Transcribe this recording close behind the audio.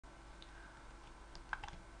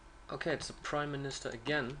Okay, it's the Prime Minister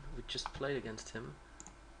again. We just played against him.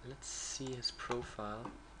 Let's see his profile.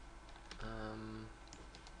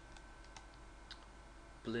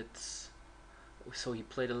 Blitz. So he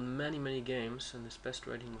played many games, and his best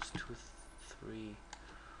rating was 2-3.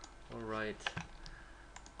 All right,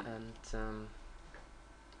 and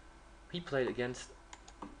he played against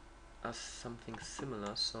us something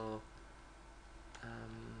similar. So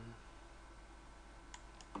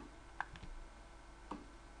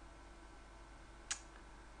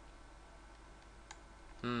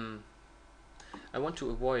I want to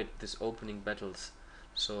avoid this opening battles.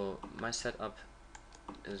 So my setup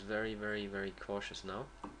is very cautious now.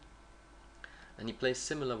 And he plays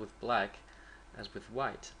similar with black as with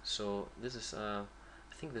white. So this is I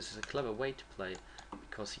think this is a clever way to play,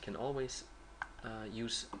 because he can always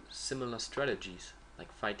use similar strategies,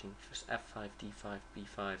 like fighting f5, d5,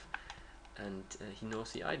 b5, and he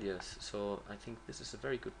knows the ideas. So I think this is a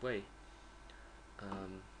very good way.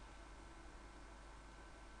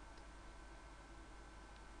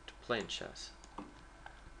 To play in chess.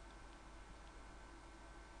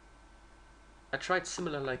 I tried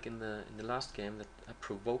similar like in the last game, that I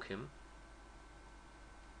provoke him,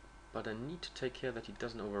 but I need to take care that he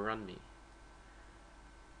doesn't overrun me.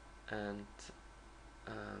 And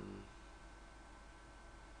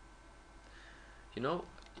you know,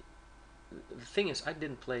 the thing is, I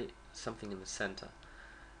didn't play something in the center,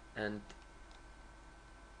 and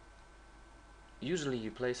usually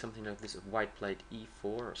you play something like this. If white played e4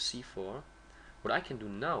 or c4, what I can do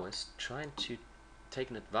now is trying to take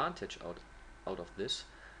an advantage out of this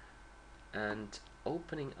and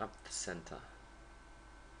opening up the center.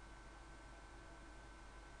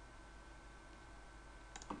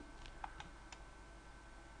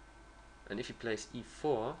 And if he plays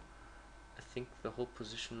e4, I think the whole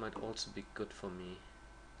position might also be good for me.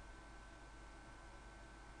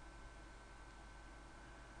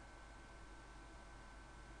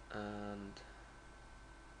 And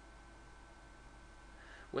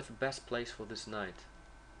where's the best place for this knight?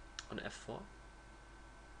 On f4?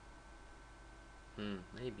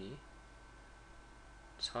 Maybe.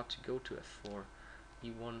 It's hard to go to f4.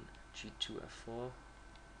 e1, g2, f4. Or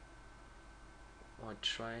I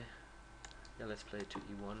try. Yeah, let's play to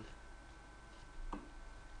e1.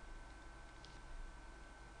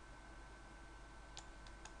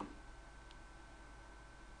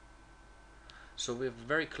 So we have a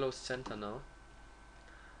very close center now,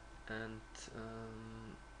 and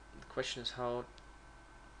the question is how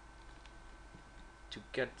to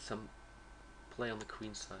get some play on the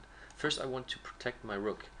queen side. First I want to protect my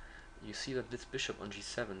rook. You see that this bishop on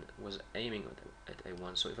g7 was aiming at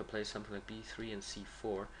a1, so if I play something like b3 and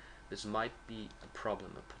c4, this might be a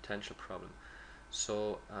problem, a potential problem.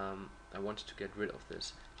 So I wanted to get rid of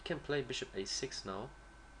this. He can play bishop a6 now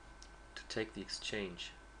to take the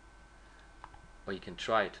exchange, or you can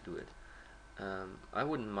try to do it. I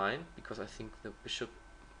wouldn't mind, because I think the bishop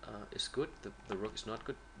is good, the rook is not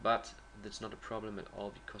good, but that's not a problem at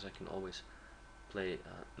all, because I can always play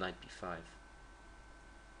knight b5.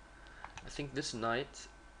 I think this knight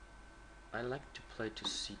I like to play to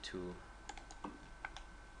c2.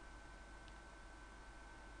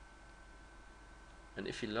 And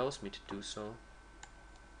if he allows me to do so,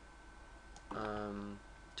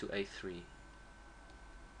 to a3.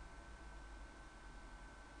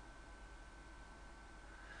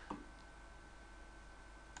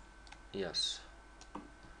 Yes.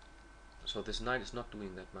 So this knight is not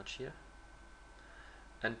doing that much here.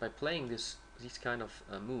 And by playing these kind of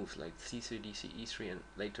moves like c3, dc, e3, and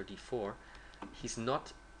later d4, he's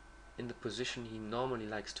not in the position he normally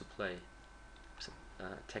likes to play. So,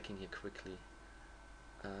 attacking here quickly.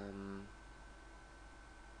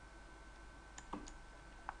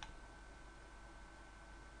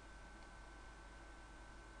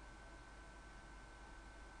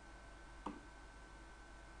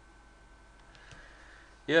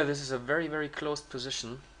 Yeah, this is a very close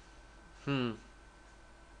position. I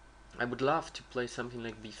would love to play something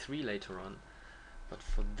like b3 later on, but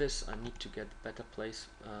for this I need to get better place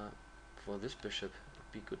for this bishop. It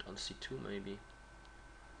would be good on c2 maybe.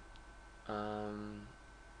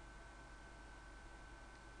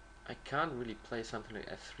 I can't really play something like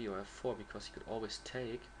f3 or f4, because he could always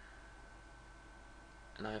take,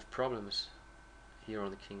 and I have problems here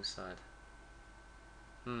on the king's side.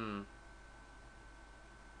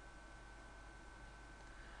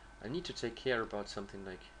 I need to take care about something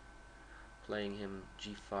like playing him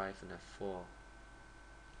g5 and f4.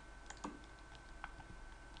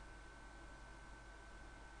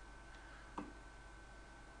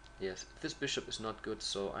 Yes, this bishop is not good,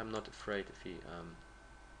 so I'm not afraid if he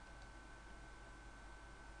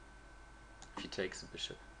if he takes the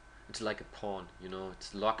bishop. It's like a pawn, you know,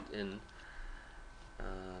 it's locked in.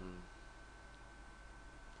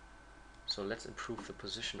 So let's improve the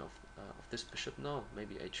position of this bishop now,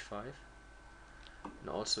 maybe h5. And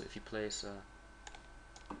also if he plays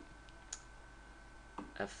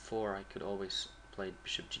f4, I could always play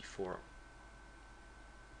bishop g4.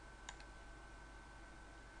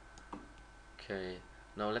 Okay,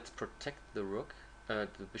 now let's protect the rook, the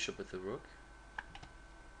bishop with the rook.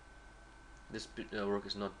 This rook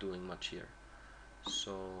is not doing much here,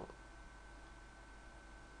 so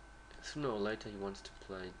sooner or later he wants to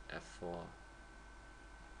play f4.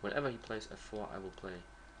 Whenever he plays f4, I will play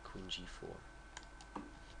queen g4.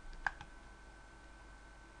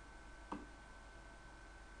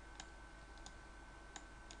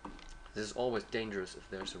 This is always dangerous if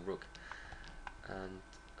there's a rook, and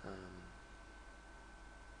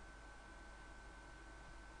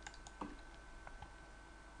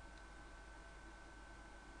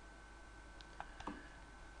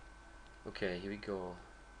okay, here we go.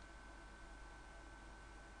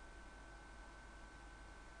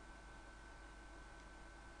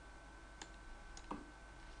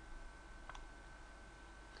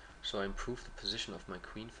 So I improve the position of my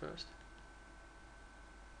queen first.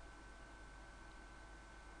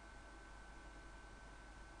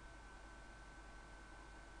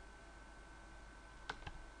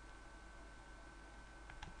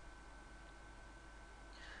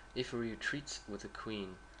 If he retreats with the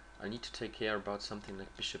queen, I need to take care about something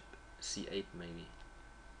like bishop c8 maybe.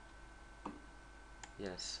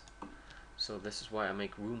 Yes. So this is why I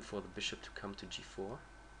make room for the bishop to come to g4.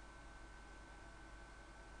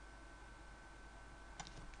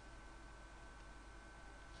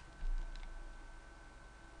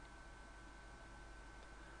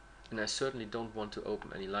 And I certainly don't want to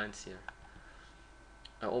open any lines here.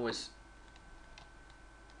 I always...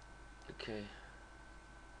 Okay.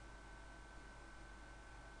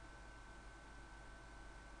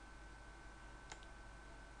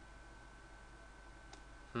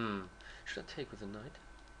 Should I take with the knight?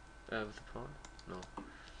 With the pawn? No.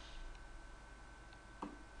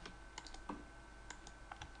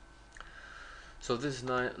 So this is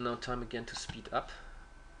now time again to speed up.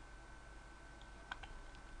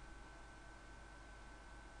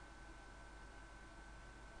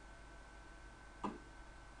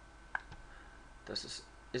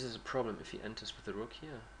 Is this a problem if he enters with the rook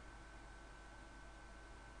here?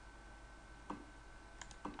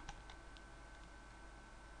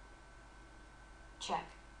 Check.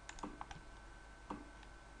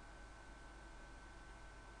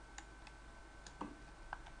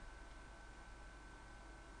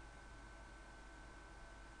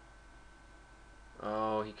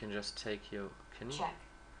 Oh, he can just take you. Can he? Check.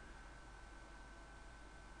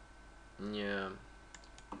 Yeah.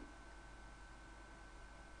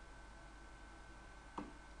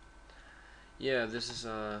 Yeah, this is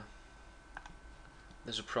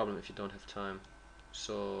there's a problem if you don't have time.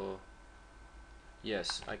 So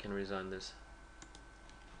yes, I can resign this.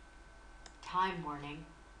 Time warning.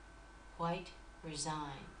 White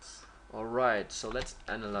resigns. Alright, so let's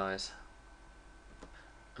analyze.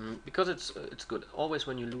 Because it's good. Always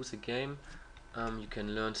when you lose a game, you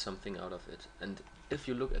can learn something out of it. And if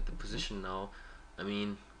you look at the position now, I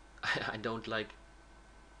mean, I don't like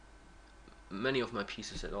many of my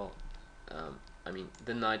pieces at all. I mean,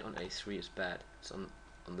 the knight on a3 is bad. It's on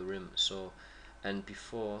the rim. So, and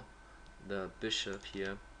before the bishop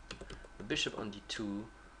here, the bishop on d2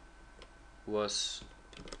 was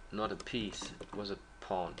not a piece. It was a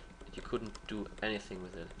pawn. You couldn't do anything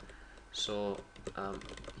with it. So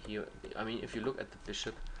here, I mean, if you look at the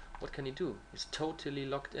bishop, what can he do? He's totally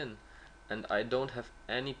locked in, and I don't have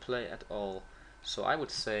any play at all. So I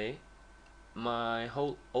would say my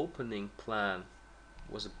whole opening plan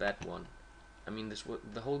was a bad one. I mean,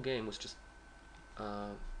 the whole game was just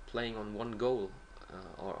playing on one goal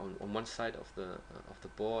or on one side of the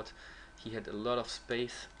board. He had a lot of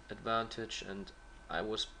space advantage, and I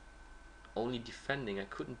was only defending. I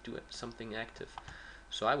couldn't do something active.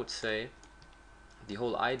 So I would say the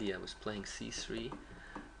whole idea was playing c3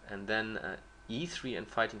 and then e3 and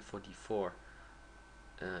fighting for d4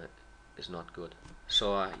 is not good.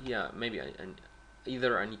 So yeah, maybe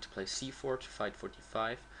either I need to play c4 to fight for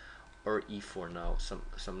d5 or e4 now,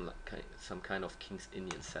 some kind of King's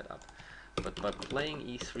Indian setup. But by playing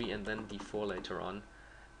e3 and then d4 later on,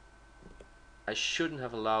 I shouldn't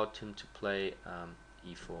have allowed him to play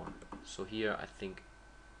e4. So here I think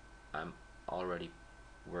I'm already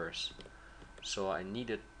worse. So I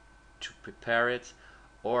needed to prepare it,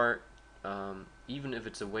 or even if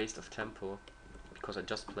it's a waste of tempo, because I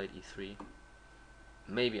just played e3,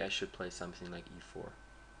 maybe I should play something like e4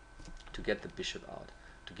 to get the bishop out,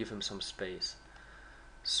 to give him some space.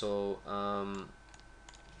 So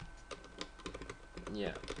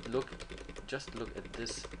yeah, just look at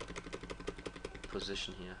this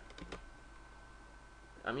position here.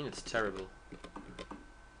 I mean, it's terrible.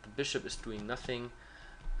 The bishop is doing nothing,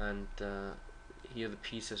 and here the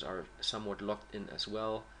pieces are somewhat locked in as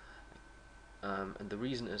well. And the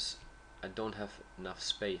reason is I don't have enough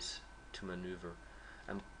space to maneuver.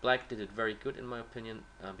 And black did it very good in my opinion,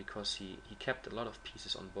 because he kept a lot of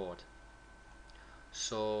pieces on board.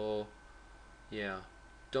 So yeah,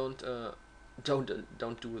 don't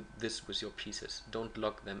don't do this with your pieces. Don't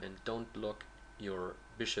lock them in. Don't lock your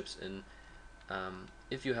bishops in.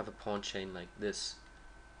 If you have a pawn chain like this,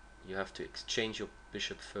 you have to exchange your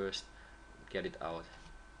bishop first, get it out.